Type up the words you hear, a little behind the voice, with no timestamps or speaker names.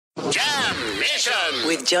Mission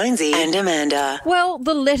with Jonesy and Amanda. Well,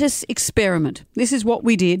 the lettuce experiment. This is what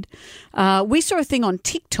we did. We saw a thing on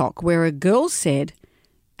TikTok where a girl said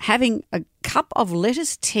having a cup of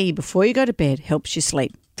lettuce tea before you go to bed helps you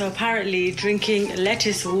sleep. So apparently drinking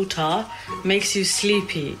lettuce water makes you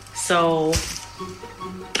sleepy. So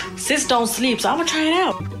sis don't sleep, so I'm gonna try it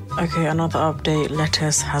out. Okay, another update.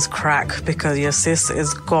 Lettuce has crack because your sis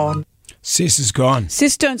is gone. Sis is gone.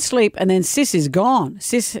 Sis don't sleep and then sis is gone.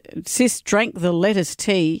 Sis drank the lettuce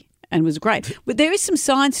tea and was great. But there is some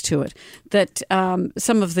science to it that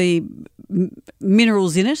some of the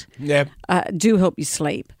minerals in it do help you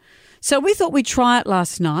sleep. So we thought we'd try it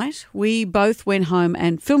last night. We both went home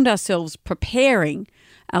and filmed ourselves preparing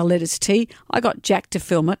our lettuce tea. I got Jack to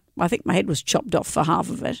film it. I think my head was chopped off for half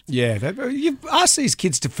of it. Yeah, you've asked these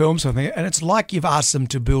kids to film something and it's like you've asked them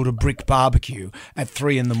to build a brick barbecue at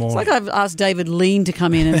 3 a.m. It's like I've asked David Lean to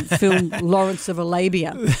come in and film Lawrence of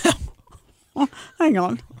Arabia. Oh, hang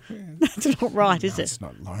on. That's not right, is it? It's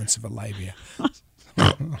not Lawrence of Arabia.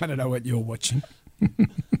 I don't know what you're watching.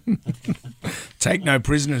 Take no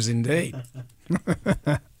prisoners, indeed.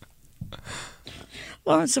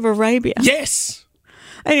 Lawrence of Arabia. Yes.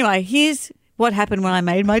 Anyway, here's what happened when I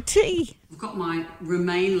made my tea. I've got my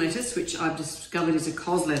romaine lettuce, which I've discovered is a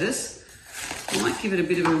cos lettuce. I might give it a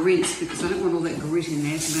bit of a rinse because I don't want all that grit in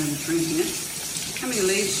there, so I'm going to be drinking it. How many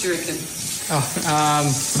leaves do you reckon?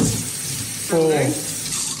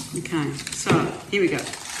 4. Okay, so here we go.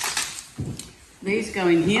 These go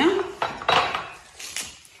in here.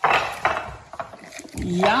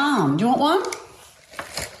 Yum. Do you want one?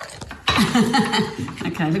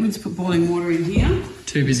 Okay, let me just put boiling water in here.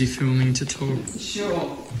 Too busy filming to talk.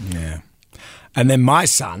 Sure. Yeah. And then my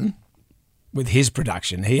son, with his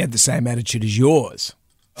production, he had the same attitude as yours.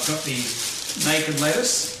 I've got the naked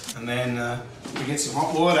lettuce, and then we get some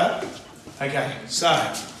hot water. Okay,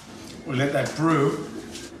 so we let that brew.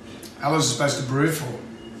 How long is it supposed to brew for?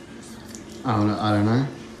 I don't know.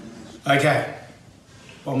 Okay,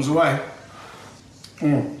 bombs away.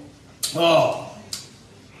 Oh,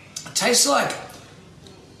 it tastes like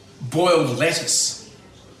boiled lettuce.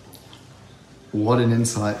 What an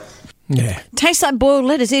insight. Yeah. Tastes like boiled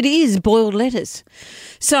lettuce. It is boiled lettuce.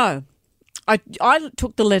 So I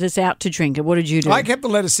took the lettuce out to drink it. What did you do? I kept the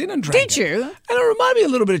lettuce in and drank Did you? And it reminded me a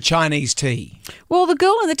little bit of Chinese tea. Well, the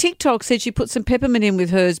girl on the TikTok said she put some peppermint in with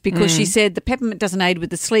hers because she said the peppermint doesn't aid with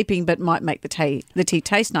the sleeping but might make the tea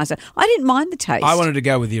taste nicer. I didn't mind the taste. I wanted to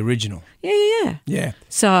go with the original. Yeah. Yeah.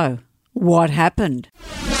 So what happened?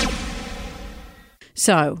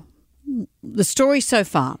 So the story so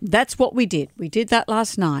far, that's what we did. We did that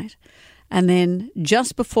last night. And then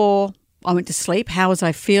just before I went to sleep, how was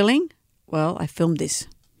I feeling? Well, I filmed this.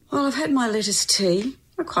 Well, I've had my lettuce tea.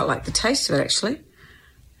 I quite like the taste of it, actually.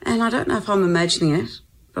 And I don't know if I'm imagining it,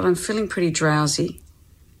 but I'm feeling pretty drowsy.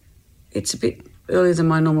 It's a bit earlier than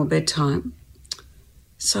my normal bedtime.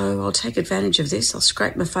 So I'll take advantage of this. I'll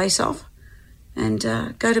scrape my face off and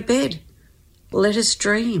go to bed. Let us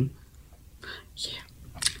dream. Yeah,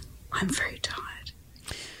 I'm very tired.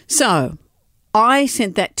 So I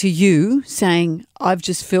sent that to you saying, I've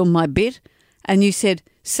just filmed my bit. And you said,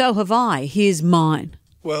 so have I. Here's mine.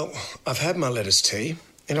 Well, I've had my lettuce tea.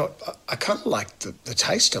 You know, I kind of like the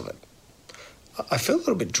taste of it. I feel a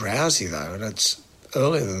little bit drowsy, though, and it's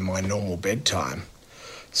earlier than my normal bedtime.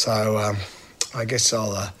 So I guess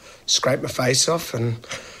I'll scrape my face off and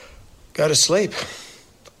go to sleep.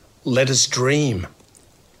 Let us dream.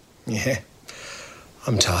 Yeah,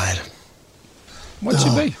 I'm tired. What'd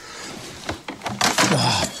you be?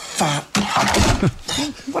 Oh, fuck.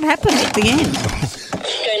 What happened at the end?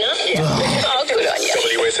 Oh, good on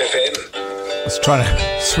you. WSFM. I was trying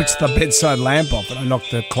to switch the bedside lamp off and I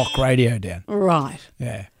knocked the clock radio down. Right.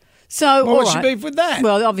 Yeah. So, Well, what's all your right. beef with that?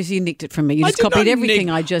 Well, obviously you nicked it from me. You I just did copied not everything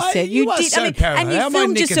nick- I just said. you are so paranoid. and you How am I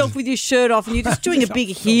filmed nicking- yourself with your shirt off and you're just doing a big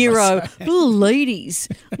hero. Little ladies,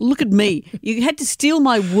 look at me. You had to steal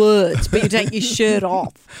my words, but you take your shirt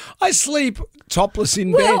off. I sleep topless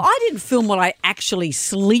in Well, bed. I didn't film what I actually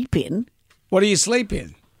sleep in. What do you sleep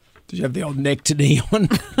in? Did you have the old neck to knee on?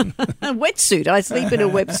 A wetsuit. I sleep in a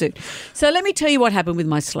wetsuit. So let me tell you what happened with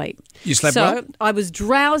my sleep. You slept so well? I was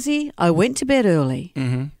drowsy. I went to bed early.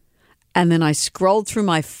 Mm-hmm. And then I scrolled through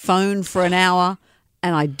my phone for an hour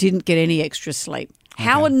and I didn't get any extra sleep.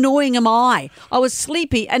 How annoying am I? I was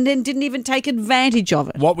sleepy and then didn't even take advantage of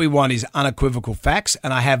it. What we want is unequivocal facts,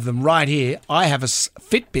 and I have them right here. I have a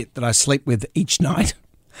Fitbit that I sleep with each night,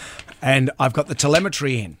 and I've got the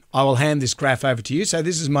telemetry in. I will hand this graph over to you. So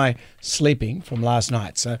this is my sleeping from last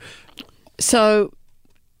night. So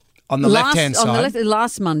On the left-hand side.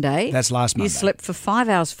 Last Monday. That's last Monday. You slept for 5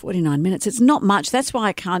 hours, 49 minutes. It's not much. That's why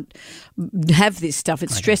I can't have this stuff. It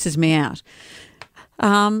stresses me out.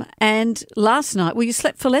 And last night, you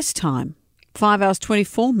slept for less time, 5 hours,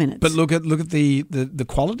 24 minutes. But look at the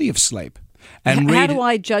quality of sleep. And how do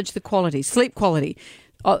I judge the quality, sleep quality?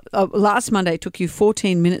 Last Monday, it took you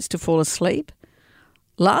 14 minutes to fall asleep.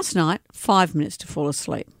 Last night, 5 minutes to fall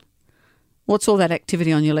asleep. What's all that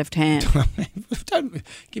activity on your left hand? Don't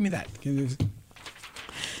give me that.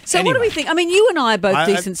 So Anyway. what do we think? I mean, you and I are both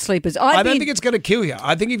decent sleepers. I don't think it's going to kill you.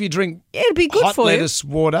 I think if you drink it'd be good hot for lettuce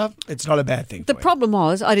water, it's not a bad thing. The problem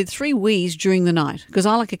was I did 3 wheeze during the night because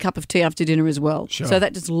I like a cup of tea after dinner as well. Sure. So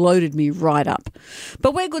that just loaded me right up.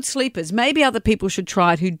 But we're good sleepers. Maybe other people should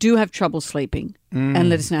try it who do have trouble sleeping and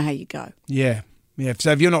let us know how you go. Yeah.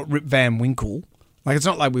 So if you're not Rip Van Winkle, like it's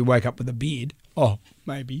not like we wake up with a beard. Oh,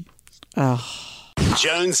 maybe.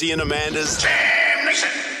 Jonesy and Amanda's Damn Nation.